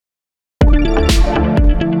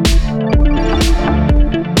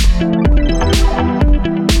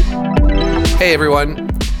Hey everyone,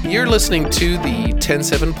 you're listening to the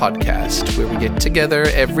TEN7 podcast, where we get together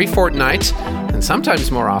every fortnight, and sometimes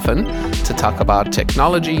more often, to talk about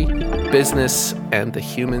technology, business, and the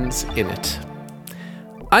humans in it.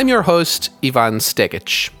 I'm your host, Ivan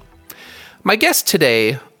Stegic. My guest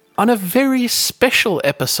today, on a very special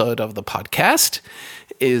episode of the podcast,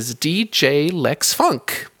 is DJ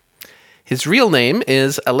LexFunk. His real name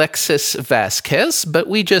is Alexis Vasquez, but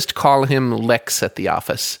we just call him Lex at the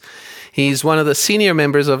office. He's one of the senior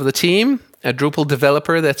members of the team, a Drupal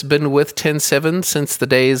developer that's been with TEN7 since the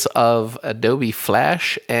days of Adobe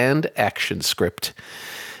Flash and ActionScript.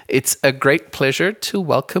 It's a great pleasure to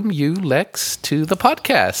welcome you, Lex, to the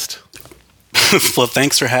podcast. Well,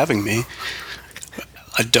 thanks for having me.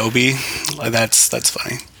 Adobe, that's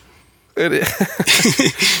funny. It is.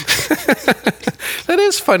 That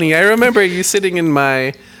is funny. I remember you sitting in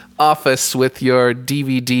my office with your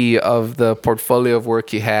DVD of the portfolio of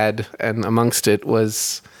work you had, and amongst it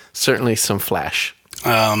was certainly some Flash.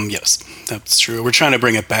 Yes, that's true. We're trying to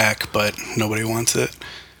bring it back, but nobody wants it.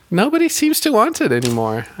 Nobody seems to want it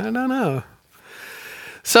anymore. I don't know.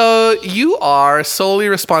 So you are solely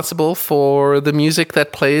responsible for the music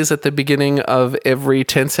that plays at the beginning of every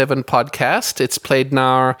TEN7 podcast. It's played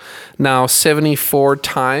now 74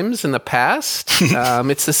 times in the past.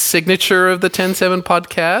 It's a signature of the TEN7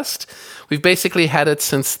 podcast. We've basically had it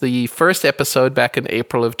since the first episode back in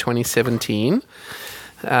April of 2017.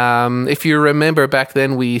 If you remember, back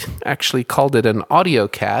then we actually called it an audio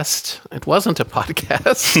cast. It wasn't a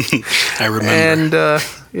podcast. I remember. And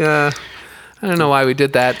yeah. I don't know why we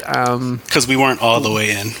did that. Because we weren't all the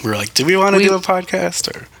way in. We were like, do we want to do a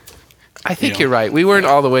podcast? Or I think you're right. We weren't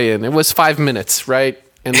all the way in. It was 5 minutes, right?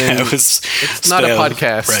 And then it's not a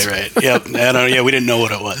podcast. Right. Yep. We didn't know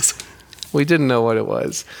what it was. We didn't know what it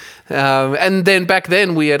was. And then back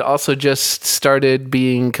then, we had also just started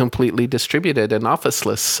being completely distributed and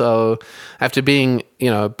officeless. So after being,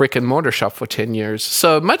 a brick and mortar shop for 10 years.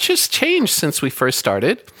 So much has changed since we first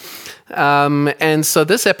started. And so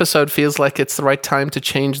this episode feels like it's the right time to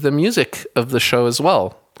change the music of the show as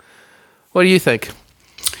well. What do you think?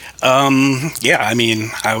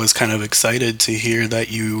 I was kind of excited to hear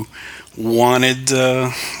that you wanted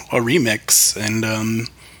a remix, and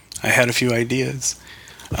I had a few ideas.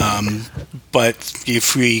 But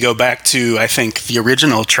if we go back to, I think, the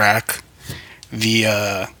original track,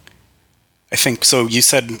 I think, so you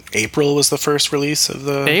said April was the first release of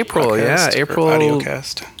the April audio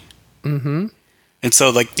cast. Mm-hmm. And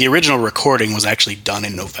so, the original recording was actually done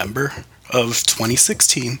in November of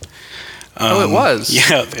 2016. It was?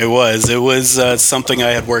 Yeah, it was. It was something I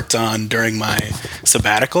had worked on during my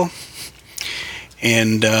sabbatical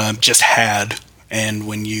and and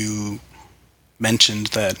when you mentioned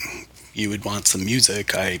that you would want some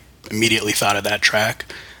music, I immediately thought of that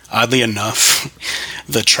track. Oddly enough,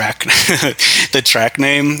 the track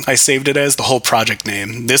name I saved it as the whole project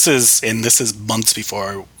name. This is months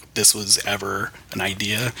before this was ever an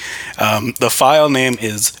idea. The file name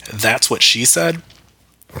is That's What She Said.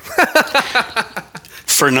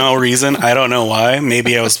 For no reason. I don't know why.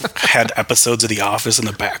 Maybe I had episodes of The Office in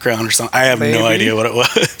the background or something. I have no idea what it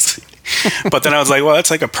was. But then I was like, well,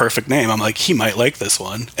 that's like a perfect name. I'm like, he might like this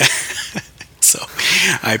one. So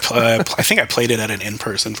I think I played it at an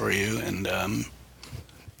in-person for you. And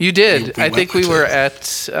you did. I think we were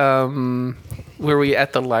at... were we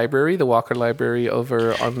at the library, the Walker Library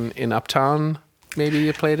over in Uptown? Maybe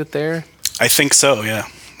you played it there? I think so, yeah.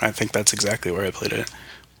 I think that's exactly where I played it.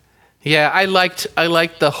 Yeah, I liked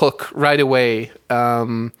the hook right away.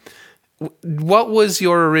 What was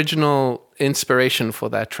your original inspiration for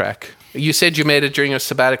that track? You said you made it during a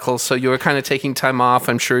sabbatical, so you were kind of taking time off.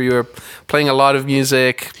 I'm sure you were playing a lot of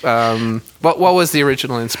music. What was the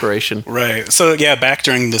original inspiration? Right. So, yeah, back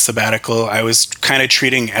during the sabbatical, I was kind of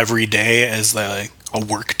treating every day as a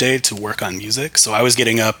work day to work on music. So I was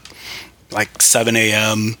getting up like 7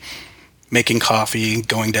 a.m., making coffee,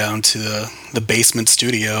 going down to the basement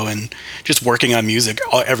studio and just working on music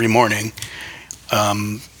every morning.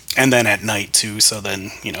 And then at night, too. So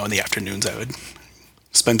then, in the afternoons, I would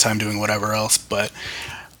spend time doing whatever else. But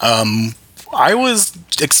I was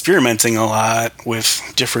experimenting a lot with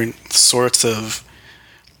different sorts of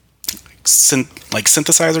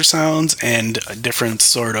synthesizer sounds and different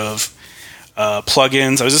sort of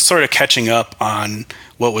plugins. I was just sort of catching up on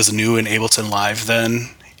what was new in Ableton Live then,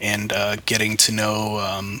 and getting to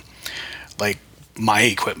know my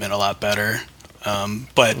equipment a lot better.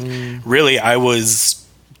 But really, I was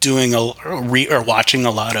doing watching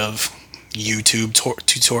a lot of YouTube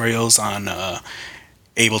tutorials on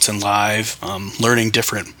Ableton Live, learning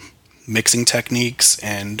different mixing techniques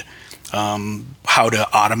and how to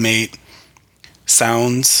automate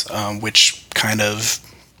sounds, which kind of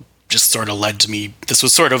just sort of led to me. This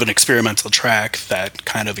was sort of an experimental track that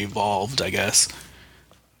kind of evolved, I guess.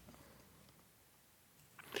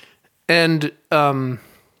 And do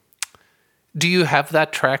you have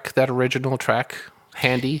that track, that original track,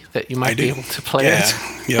 handy that you might be able to play it?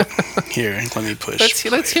 Yep. Here, let me push. Let's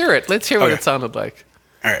hear it. Let's hear what it sounded like.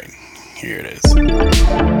 All right, here it is.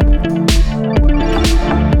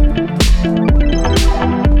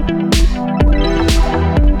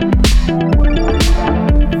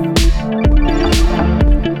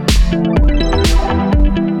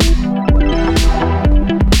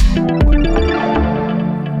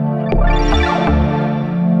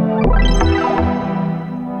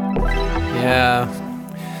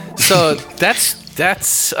 So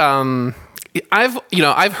that's I've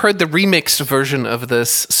heard the remixed version of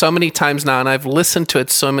this so many times now, and I've listened to it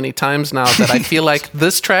so many times now that I feel like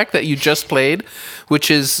this track that you just played, which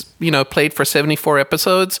is played for 74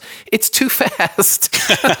 episodes, it's too fast.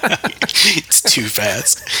 It's too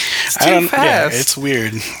fast. It's too fast. Yeah, it's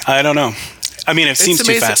weird. I don't know. I mean, it seems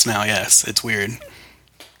too fast now. Yes, it's weird.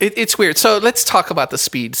 It's weird. So let's talk about the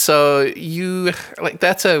speed. So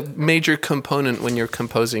that's a major component when you're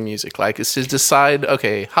composing music. Like, is to decide,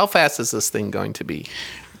 okay, how fast is this thing going to be?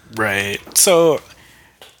 Right. So,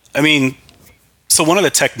 I mean, one of the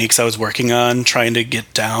techniques I was working on trying to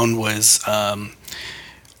get down was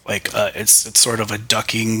it's sort of a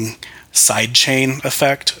ducking sidechain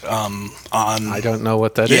effect on. I don't know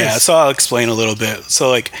what that is. Yeah, so I'll explain a little bit.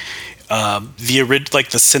 So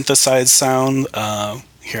the synthesized sound.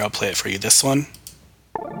 Here, I'll play it for you. This one.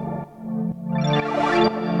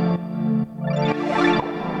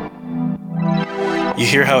 You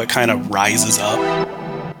hear how it kind of rises up?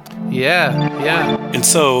 Yeah. And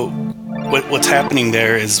so what's happening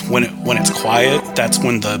there is when it's quiet, that's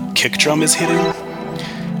when the kick drum is hitting.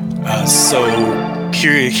 So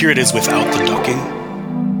here it is without the ducking.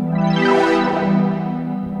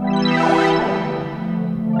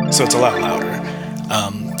 So it's a lot louder.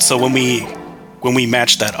 So when we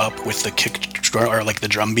match that up with the kick drum, or like the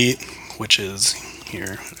drum beat, which is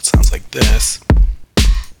here, it sounds like this.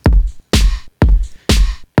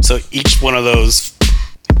 So each one of those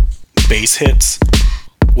bass hits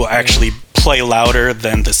will actually play louder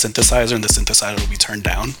than the synthesizer, and the synthesizer will be turned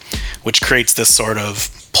down, which creates this sort of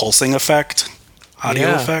pulsing effect,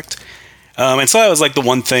 audio effect. And so that was like the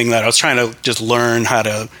one thing that I was trying to just learn how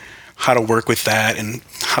to work with that and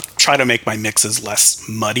try to make my mixes less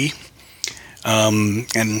muddy. And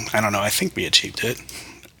I don't know, I think we achieved it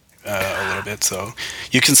a little bit. So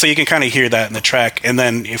you can kind of hear that in the track. And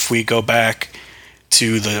then if we go back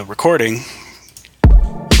to the recording,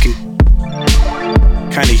 you can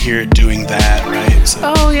kind of hear it doing that, right? So,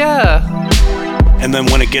 oh, yeah. And then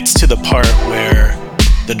when it gets to the part where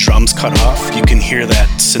the drums cut off, you can hear that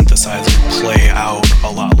synthesizer play out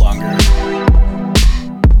a lot longer.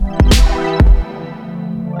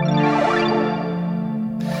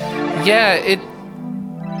 Yeah,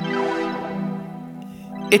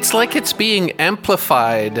 it's like it's being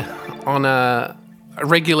amplified on a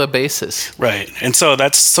regular basis. Right. And so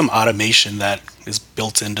that's some automation that is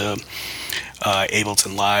built into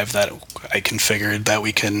Ableton Live that I configured, that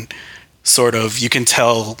we can you can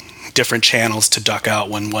tell different channels to duck out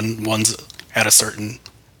when one's at a certain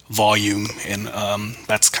volume, and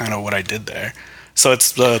that's kind of what I did there. So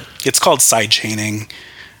it's called sidechaining.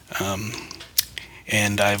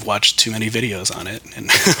 And I've watched too many videos on it, and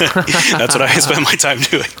that's what I spend my time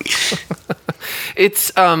doing.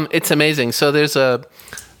 It's amazing. So there's a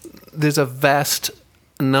vast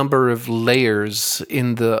number of layers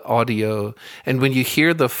in the audio, and when you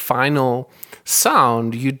hear the final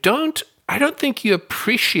sound, I don't think you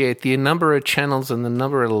appreciate the number of channels and the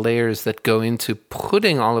number of layers that go into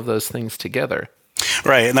putting all of those things together.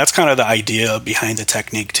 Right, and that's kind of the idea behind the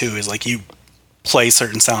technique too, is like you play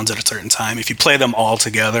certain sounds at a certain time. If you play them all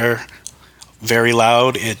together very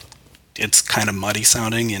loud, it's kind of muddy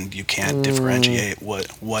sounding, and you can't differentiate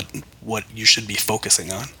what you should be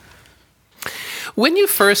focusing on. When you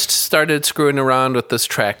first started screwing around with this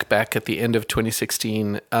track back at the end of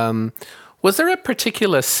 2016, was there a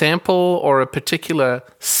particular sample or a particular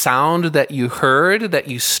sound that you heard that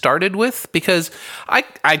you started with? Because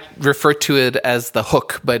I refer to it as the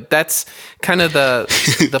hook, but that's kind of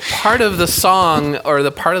the part of the song or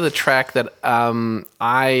the part of the track that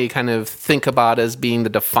I kind of think about as being the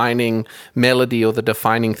defining melody or the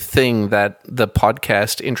defining thing that the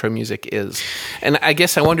podcast intro music is. And I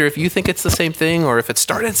guess I wonder if you think it's the same thing or if it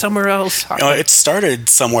started somewhere else. It started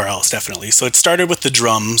somewhere else, definitely. So it started with the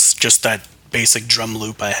drums, just that basic drum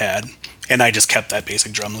loop I had, and I just kept that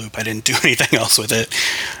basic drum loop. I didn't do anything else with it.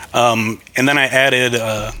 And then I added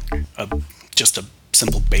just a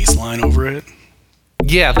simple bass line over it.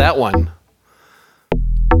 Yeah, that one.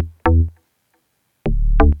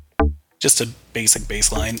 Just a basic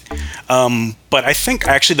bass line. But I think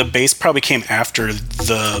actually the bass probably came after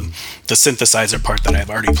the synthesizer part that I've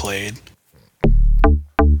already played.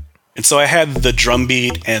 And so I had the drum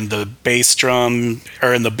beat and the bass drum,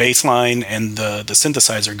 or in the bass line and the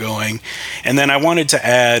synthesizer going. And then I wanted to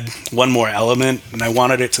add one more element, and I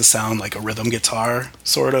wanted it to sound like a rhythm guitar,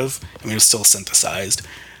 sort of. I mean, it was still synthesized.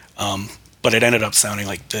 But it ended up sounding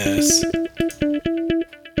like this.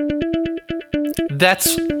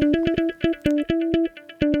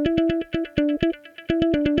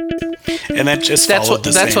 And that just followed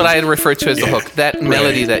the same. That's what I refer to as the hook. That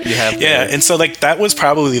melody that you have. Yeah, and so like that was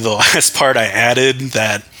probably the last part I added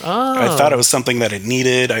that I thought it was something that it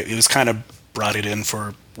needed. It was kind of brought it in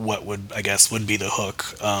for what would be the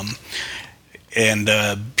hook. I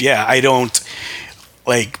don't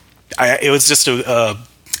like. It was just a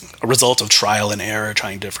result of trial and error,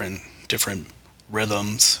 trying different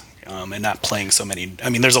rhythms. And not playing so many. I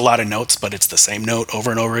mean, there's a lot of notes, but it's the same note over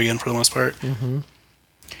and over again for the most part. Mm-hmm.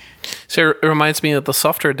 So it reminds me of the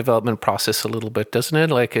software development process a little bit, doesn't it?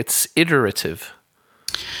 Like it's iterative.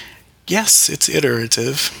 Yes, it's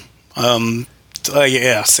iterative.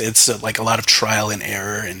 Yes, it's like a lot of trial and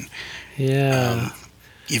error and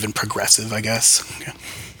even progressive, I guess. Yeah.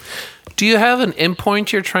 Do you have an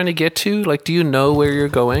endpoint you're trying to get to? Like, do you know where you're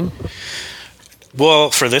going?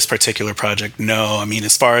 Well, for this particular project, no. I mean,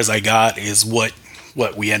 as far as I got is what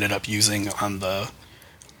we ended up using on the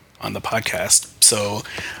podcast. So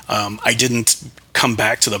I didn't come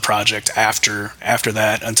back to the project after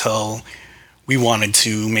that until we wanted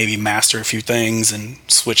to maybe master a few things and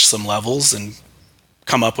switch some levels and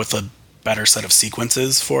come up with a better set of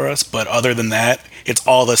sequences for us. But other than that, it's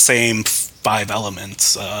all the same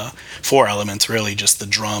 4 elements really, just the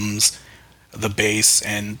drums, the bass,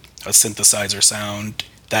 and a synthesizer sound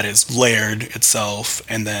that is layered itself,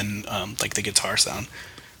 and then like the guitar sound.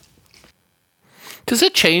 Does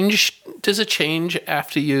it change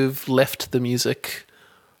after you've left the music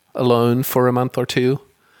alone for a month or two?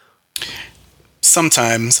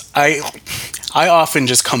 Sometimes. I often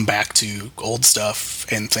just come back to old stuff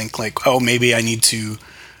and think like, oh, maybe I need to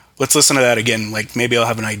let's listen to that again. Like maybe I'll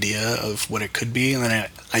have an idea of what it could be, and then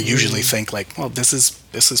I usually think like, well, this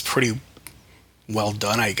is pretty well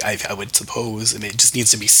done, I would suppose. I mean, it just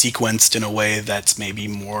needs to be sequenced in a way that's maybe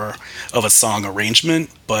more of a song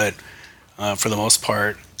arrangement, but for the most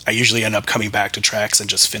part, I usually end up coming back to tracks and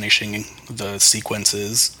just finishing the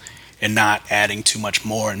sequences and not adding too much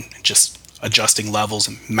more and just adjusting levels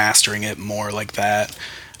and mastering it more like that,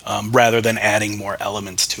 rather than adding more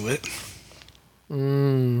elements to it.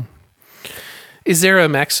 Is there a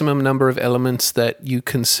maximum number of elements that you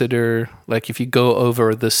consider, like if you go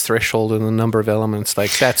over this threshold in the number of elements,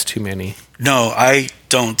 like that's too many? No, I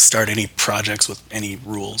don't start any projects with any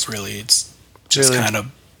rules, really. It's just kind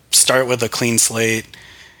of start with a clean slate,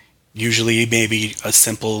 usually maybe a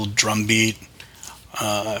simple drum beat,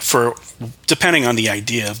 for depending on the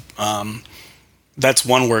idea. That's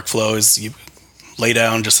one workflow, is you lay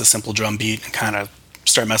down just a simple drum beat and kind of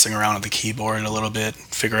start messing around with the keyboard a little bit,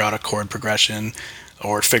 figure out a chord progression,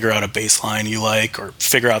 or figure out a bass line you like, or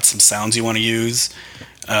figure out some sounds you want to use,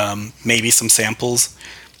 maybe some samples,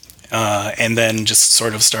 and then just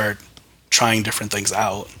sort of start trying different things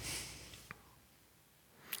out.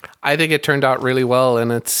 I think it turned out really well,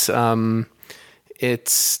 and it's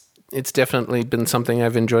definitely been something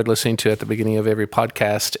I've enjoyed listening to at the beginning of every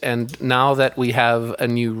podcast. And now that we have a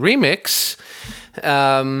new remix,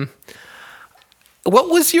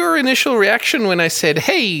 what was your initial reaction when I said,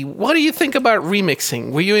 hey, what do you think about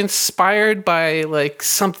remixing? Were you inspired by like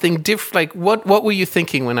something different? Like what were you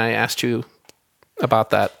thinking when I asked you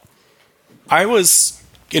about that? I was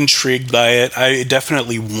intrigued by it. I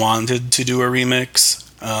definitely wanted to do a remix.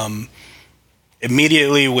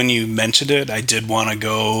 Immediately when you mentioned it, I did want to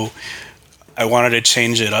go, I wanted to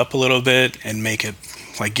change it up a little bit and make it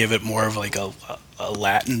like, give it more of like a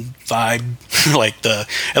Latin vibe, like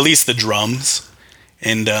at least the drums.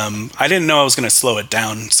 And I didn't know I was going to slow it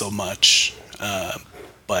down so much,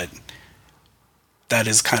 but that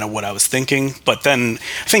is kind of what I was thinking. But then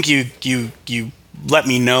I think you let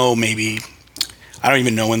me know, maybe, I don't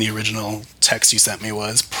even know when the original text you sent me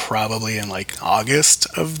was, probably in like August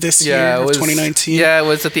of this year, of 2019. Yeah, it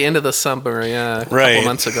was at the end of the summer, a couple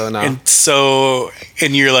months ago now. And so,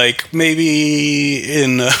 and you're like, maybe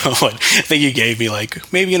in, I think you gave me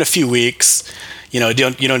like, maybe in a few weeks, you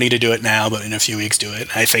don't need to do it now, but in a few weeks do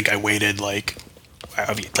it. I think I waited like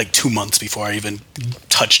 2 months before I even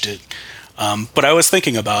touched it. But I was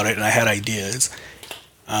thinking about it and I had ideas.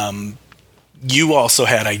 You also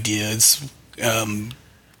had ideas,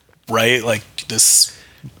 right? Like this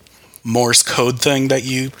Morse code thing that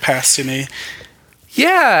you passed to me.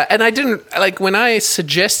 Yeah, and I didn't, like, when I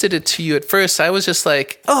suggested it to you at first, I was just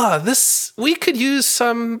like, we could use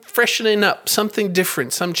some freshening up, something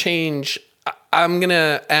different, some change. I'm going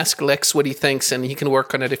to ask Lex what he thinks, and he can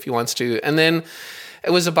work on it if he wants to. And then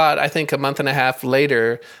it was about, I think, a month and a half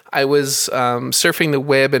later, I was surfing the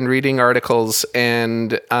web and reading articles,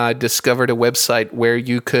 and discovered a website where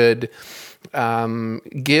you could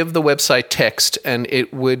give the website text, and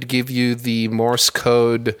it would give you the Morse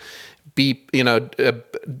code beep,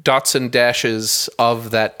 dots and dashes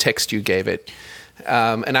of that text you gave it.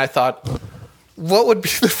 And I thought, what would be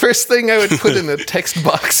the first thing I would put in a text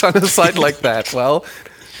box on a site like that? Well,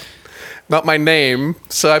 not my name.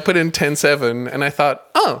 So I put in TEN7, and I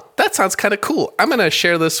thought, that sounds kind of cool. I'm going to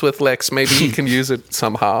share this with Lex. Maybe he can use it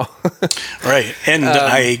somehow. Right. And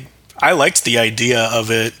I liked the idea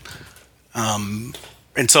of it. And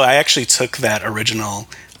so I actually took that original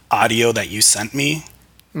audio that you sent me.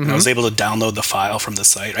 Mm-hmm. I was able to download the file from the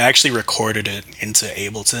site. I actually recorded it into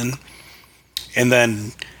Ableton. And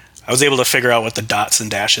then I was able to figure out what the dots and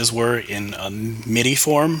dashes were in a MIDI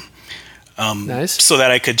form. Nice. So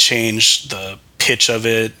that I could change the pitch of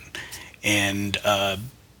it and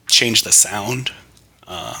change the sound.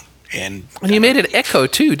 And you made it echo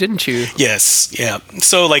too, didn't you? Yes, yeah.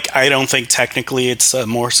 So I don't think technically it's a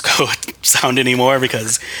Morse code sound anymore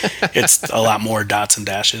because it's a lot more dots and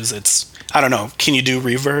dashes. I don't know. Can you do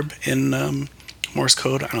reverb in Morse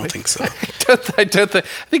code? I don't think so. I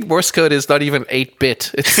think Morse code is not even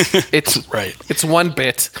 8-bit. It's right. It's 1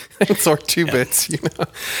 bit. Or 2 bits.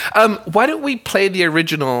 Why don't we play the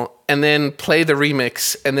original and then play the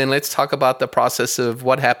remix, and then let's talk about the process of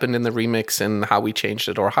what happened in the remix and how we changed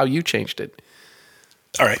it, or how you changed it.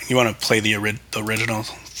 All right. You want to play the original,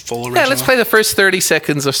 full original? Yeah, let's play the first 30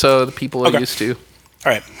 seconds or so the people are used to.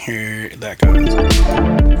 All right. Here that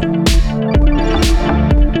goes.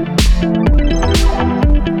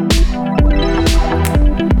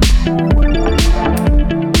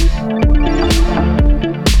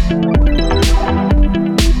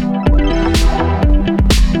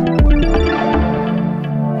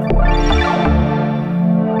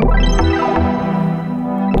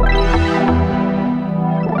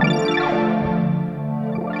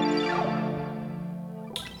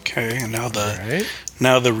 Okay, and now the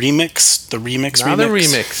remix. The remix. Now the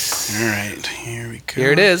remix. All right, here we go.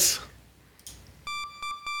 Here it is.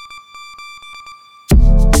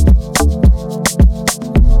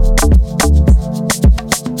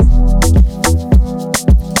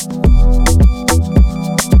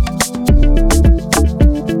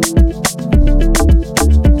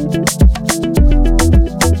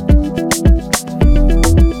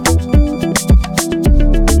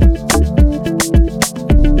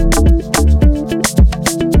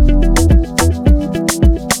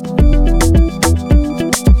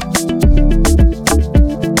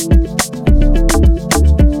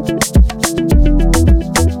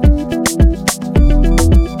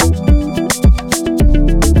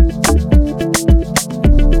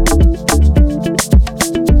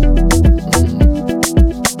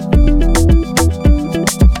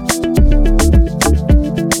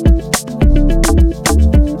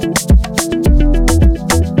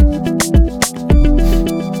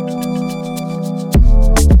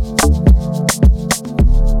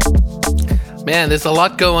 Man, there's a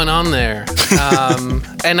lot going on there,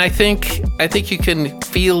 and I think you can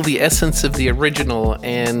feel the essence of the original,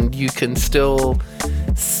 and you can still,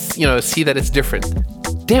 see that it's different.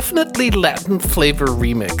 Definitely Latin flavor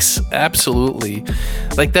remix, absolutely.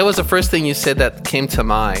 That was the first thing you said that came to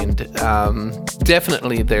mind.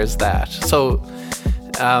 Definitely, there's that. So,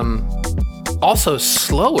 also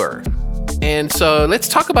slower, and so let's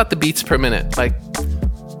talk about the beats per minute.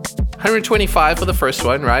 125 for the first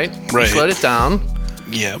one, right? Right. We slowed it down.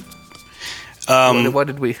 Yeah. What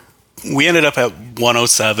did we? We ended up at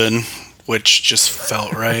 107, which just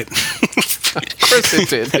felt right. Of course it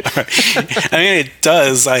did. I mean, it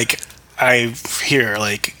does. I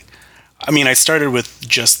started with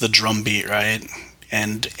just the drum beat, right?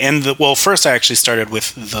 First I actually started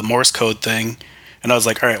with the Morse code thing, and I was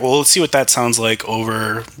like, all right, well, let's see what that sounds like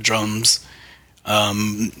over drums.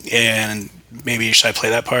 And maybe should I play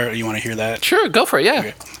that part? Or you want to hear that? Sure, go for it. Yeah.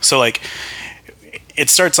 Okay. So it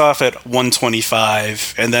starts off at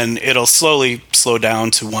 125, and then it'll slowly slow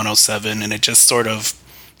down to 107, and it just sort of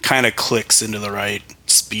kind of clicks into the right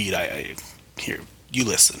speed. here, you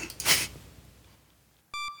listen.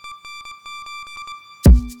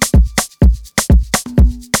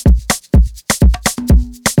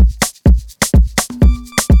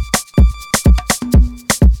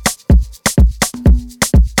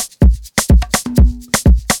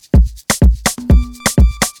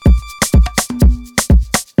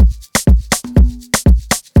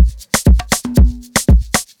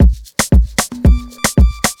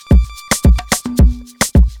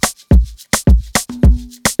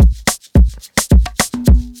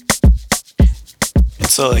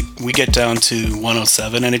 So like we get down to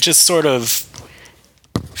 107 and it just sort of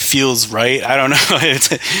feels right. I don't know.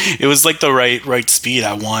 It was like the right speed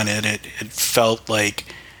I wanted. It felt like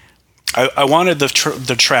I wanted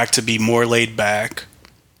the track to be more laid back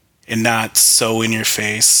and not so in your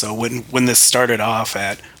face. So when this started off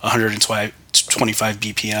at 125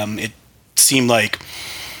 BPM, it seemed like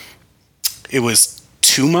it was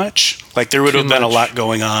too much. Like there would have been a lot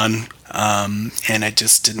going on. And I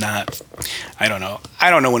just did not, I don't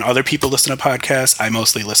know when other people listen to podcasts. I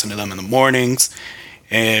mostly listen to them in the mornings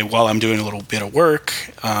and while I'm doing a little bit of work.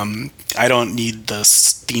 I don't need the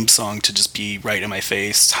theme song to just be right in my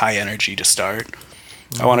face, high energy to start.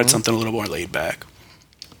 I wanted something a little more laid back.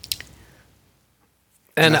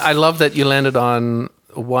 And I love that you landed on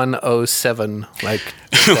 107. Like,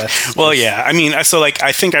 well, yeah. I mean, so like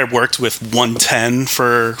I think I worked with 110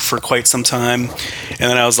 for quite some time, and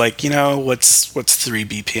then I was like, what's 3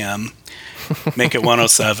 BPM? Make it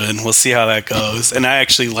 107. We'll see how that goes. And I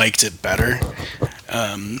actually liked it better.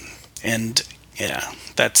 And yeah,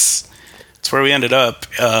 that's where we ended up.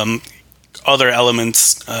 Other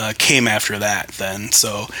elements came after that then.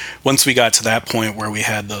 So once we got to that point where we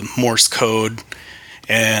had the Morse code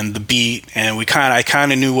and the beat, and I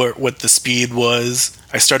kind of knew what the speed was,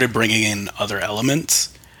 I started bringing in other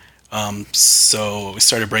elements. So we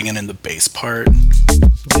started bringing in the bass part.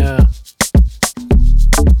 Yeah.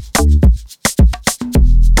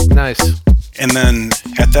 Nice. And then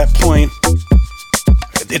at that point,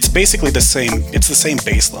 it's basically the same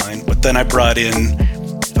bass line, but then I brought in,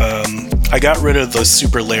 I got rid of the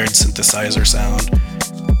super layered synthesizer sound.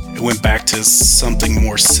 It went back to something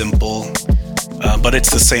more simple. But it's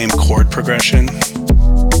the same chord progression.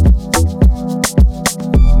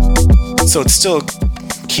 So it still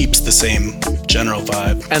keeps the same general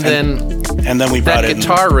vibe. And then we brought that in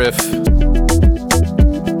guitar riff.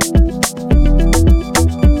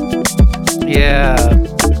 Yeah.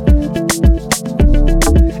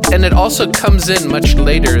 And it also comes in much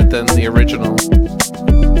later than the original.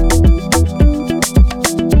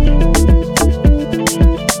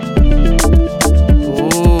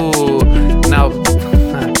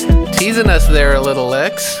 Teasing us there a little,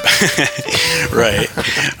 Lex. Right.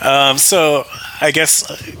 So I guess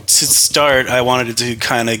to start, I wanted to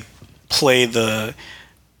kind of play the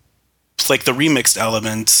remixed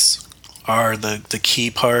elements are the key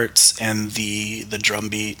parts and the drum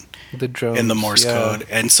beat, the drums, in the Morse code.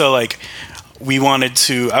 And so like I wanted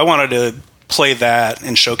to play that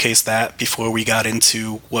and showcase that before we got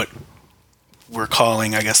into what we're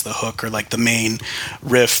calling, I guess, the hook, or like the main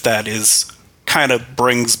riff that is kind of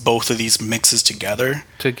brings both of these mixes together.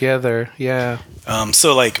 Yeah.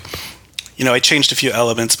 So like, I changed a few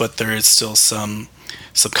elements, but there is still some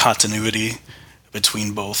continuity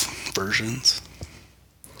between both versions.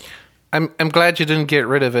 I'm glad you didn't get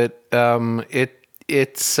rid of it.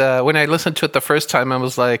 It's when I listened to it the first time, I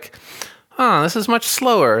was like, this is much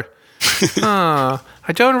slower. I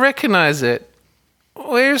don't recognize it.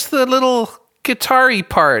 Where's the little guitar-y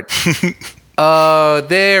part? Oh,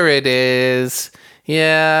 there it is.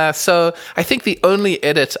 Yeah, so I think the only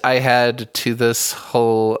edit I had to this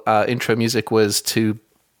whole intro music was to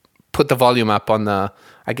put the volume up on the,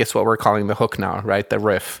 I guess what we're calling the hook now, right? The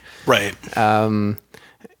riff. Right.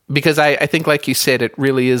 Because I think, like you said, it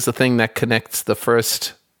really is the thing that connects the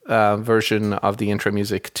first version of the intro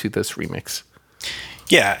music to this remix.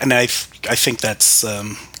 Yeah, and I think that's...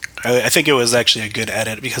 I think it was actually a good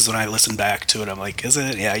edit, because when I listened back to it, I'm like, is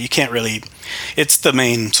it? Yeah, you can't really... It's the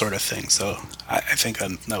main sort of thing, so I think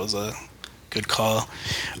that was a good call.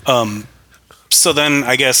 So then,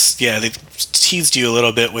 I guess, yeah, they teased you a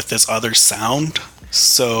little bit with this other sound,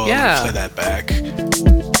 so I'm going to play that back.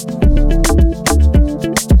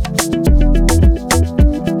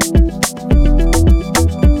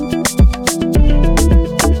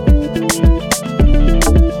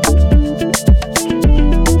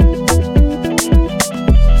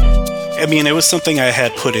 I mean, it was something I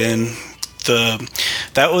had put in.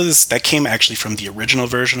 That came actually from the original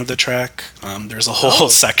version of the track. There's a whole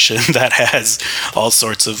section that has all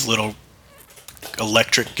sorts of little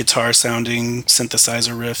electric guitar sounding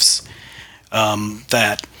synthesizer riffs.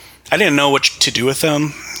 that I didn't know what to do with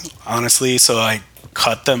them, honestly, so I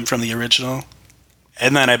cut them from the original.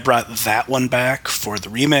 And then I brought that one back for the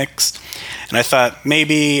remix. And I thought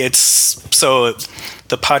maybe it's... So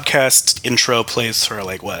the podcast intro plays for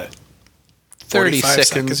like, what? 30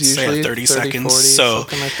 seconds usually. Yeah, 30 seconds. 40, so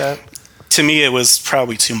something like that. To me, it was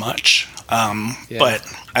probably too much. But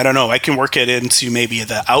I don't know. I can work it into maybe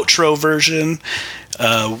the outro version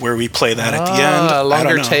where we play that at the end. A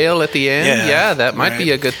longer tail at the end. Yeah, that might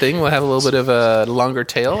be a good thing. We'll have a little bit of a longer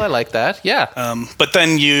tail. I like that. Yeah. But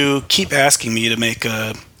then you keep asking me to make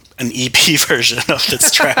an EP version of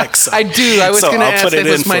this track. So, I do. I was going to ask. That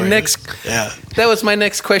was my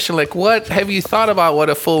next question. Like, what have you thought about what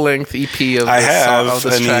a full length EP of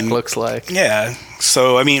this track looks like? Yeah.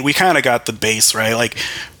 So I mean, we kind of got the base right. Like,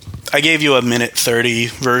 I gave you a 1:30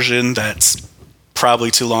 version. That's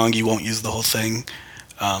probably too long. You won't use the whole thing.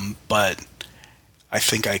 But I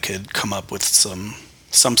think I could come up with some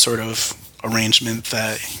sort of arrangement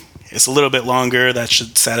that is a little bit longer that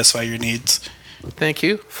should satisfy your needs. Thank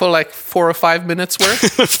you. For like 4 or 5 minutes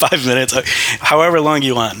worth? 5 minutes. However long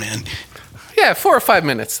you want, man. Yeah, 4 or 5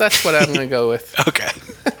 minutes. That's what I'm going to go with. Okay.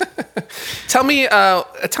 Tell me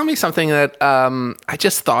something that I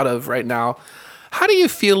just thought of right now. How do you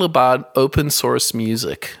feel about open source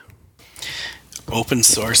music? Open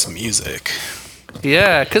source music.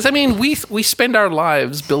 Yeah, because I mean, we spend our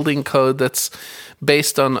lives building code that's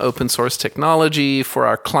based on open source technology for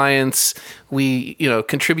our clients. We,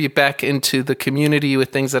 contribute back into the community with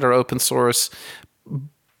things that are open source.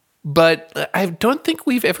 But I don't think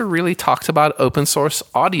we've ever really talked about open source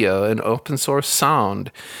audio and open source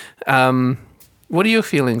sound. What are your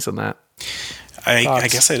feelings on that? I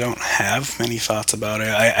guess I don't have many thoughts about it.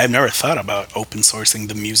 I've never thought about open sourcing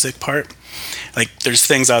the music part. Like, there's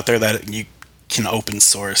things out there that you can open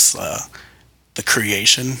source the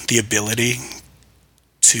creation, the ability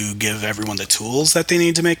to give everyone the tools that they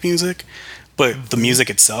need to make music. But the music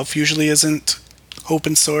itself usually isn't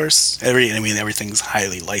open source. Everything's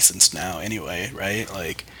highly licensed now anyway, right?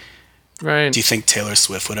 Like, right. Do you think Taylor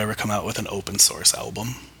Swift would ever come out with an open source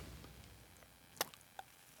album?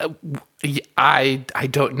 I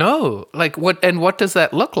don't know. Like, what does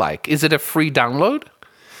that look like? Is it a free download?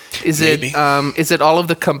 Is it all of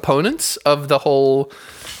the components of the whole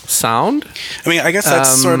sound? I mean, I guess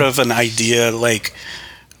that's sort of an idea. Like,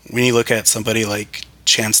 when you look at somebody like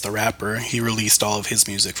Chance the Rapper, he released all of his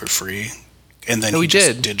music for free, and then he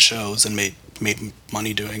just did shows and made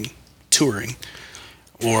money doing touring.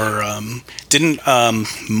 Or didn't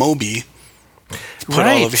Moby put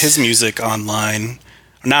all of his music online?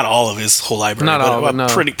 Not all of his whole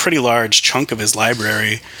library, pretty large chunk of his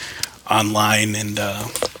library online, and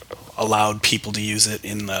allowed people to use it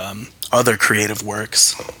in other creative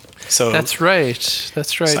works. So that's right. So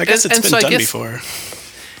I guess it's been done before.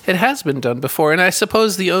 It has been done before, and I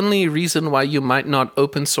suppose the only reason why you might not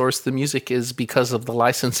open source the music is because of the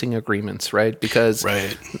licensing agreements, right? Because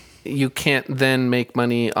you can't then make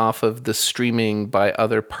money off of the streaming by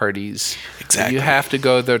other parties. Exactly. You have to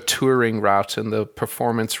go the touring route and the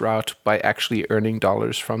performance route by actually earning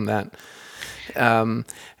dollars from that.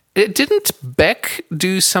 Didn't Beck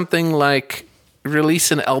do something like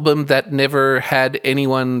release an album that never had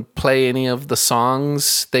anyone play any of the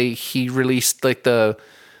songs? He released like the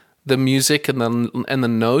music and the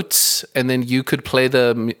notes, and then you could play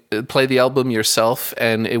the album yourself,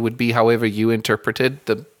 and it would be however you interpreted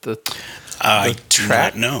the I do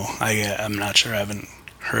track. not know. I'm not sure. I haven't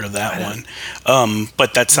heard of that one.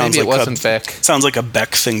 But that sounds maybe it Beck. Sounds like a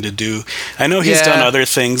Beck thing to do. I know he's done other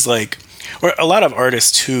things like. Or a lot of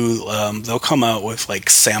artists too, they'll come out with like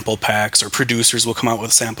sample packs, or producers will come out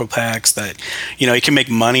with sample packs that, you can make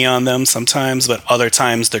money on them sometimes, but other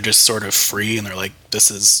times they're just sort of free, and they're like, this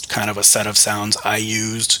is kind of a set of sounds I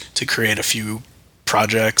used to create a few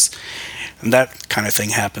projects. And that kind of thing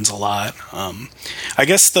happens a lot. I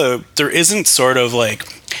guess there isn't sort of like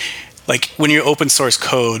when you open source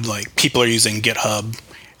code, like people are using GitHub,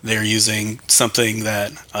 they're using something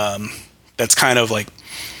that that's kind of like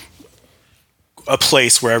a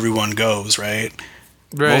place where everyone goes, right?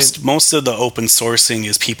 Most of the open sourcing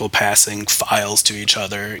is people passing files to each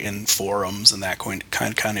other in forums and that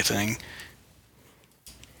kind of thing.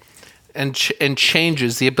 And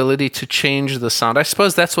changes, the ability to change the sound. I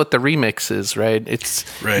suppose that's what the remix is, right?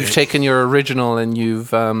 You've taken your original and you've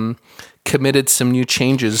committed some new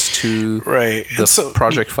changes to the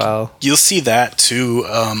project file. You'll see that too.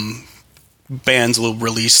 Bands will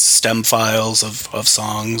release stem files of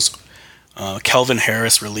songs. Calvin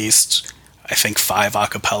Harris released, I think, 5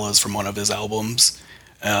 acapellas from one of his albums,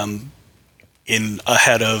 in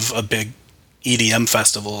ahead of a big EDM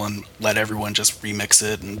festival and let everyone just remix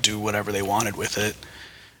it and do whatever they wanted with it.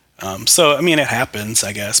 So, I mean, it happens,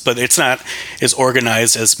 I guess, but it's not as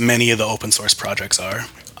organized as many of the open source projects are,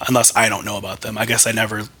 unless I don't know about them. I guess I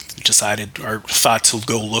never decided or thought to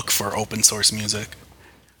go look for open source music.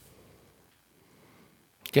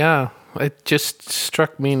 Yeah, it just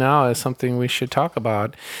struck me now as something we should talk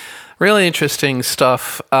about. Really interesting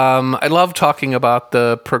stuff. I love talking about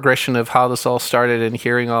the progression of how this all started and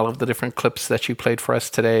hearing all of the different clips that you played for us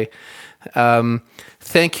today.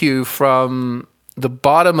 Thank you from the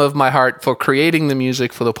bottom of my heart for creating the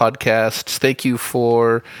music for the podcast. Thank you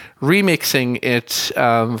for remixing it,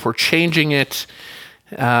 for changing it,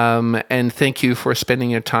 and thank you for spending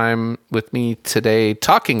your time with me today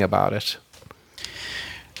talking about it.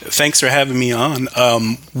 Thanks for having me on.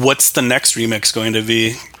 What's the next remix going to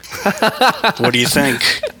be? What do you think?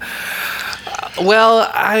 Well,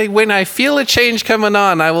 when I feel a change coming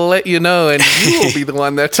on, I will let you know, and you will be the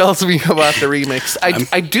one that tells me about the remix.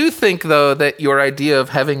 I do think, though, that your idea of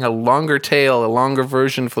having a longer tail, a longer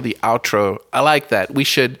version for the outro, I like that. We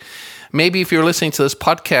should, maybe if you're listening to this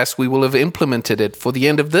podcast, we will have implemented it for the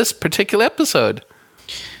end of this particular episode.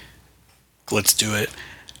 Let's do it.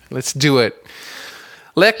 Let's do it.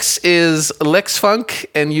 Lex is LexFunk,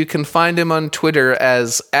 and you can find him on Twitter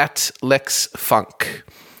as @LexFunk.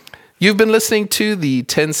 You've been listening to the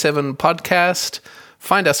TEN7 podcast.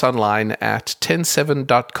 Find us online at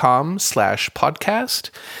ten7.com/podcast.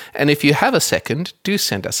 And if you have a second, do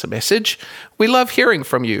send us a message. We love hearing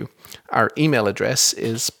from you. Our email address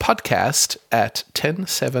is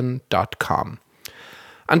podcast@ten7.com.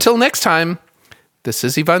 Until next time, this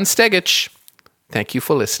is Ivan Stegic. Thank you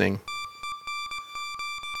for listening.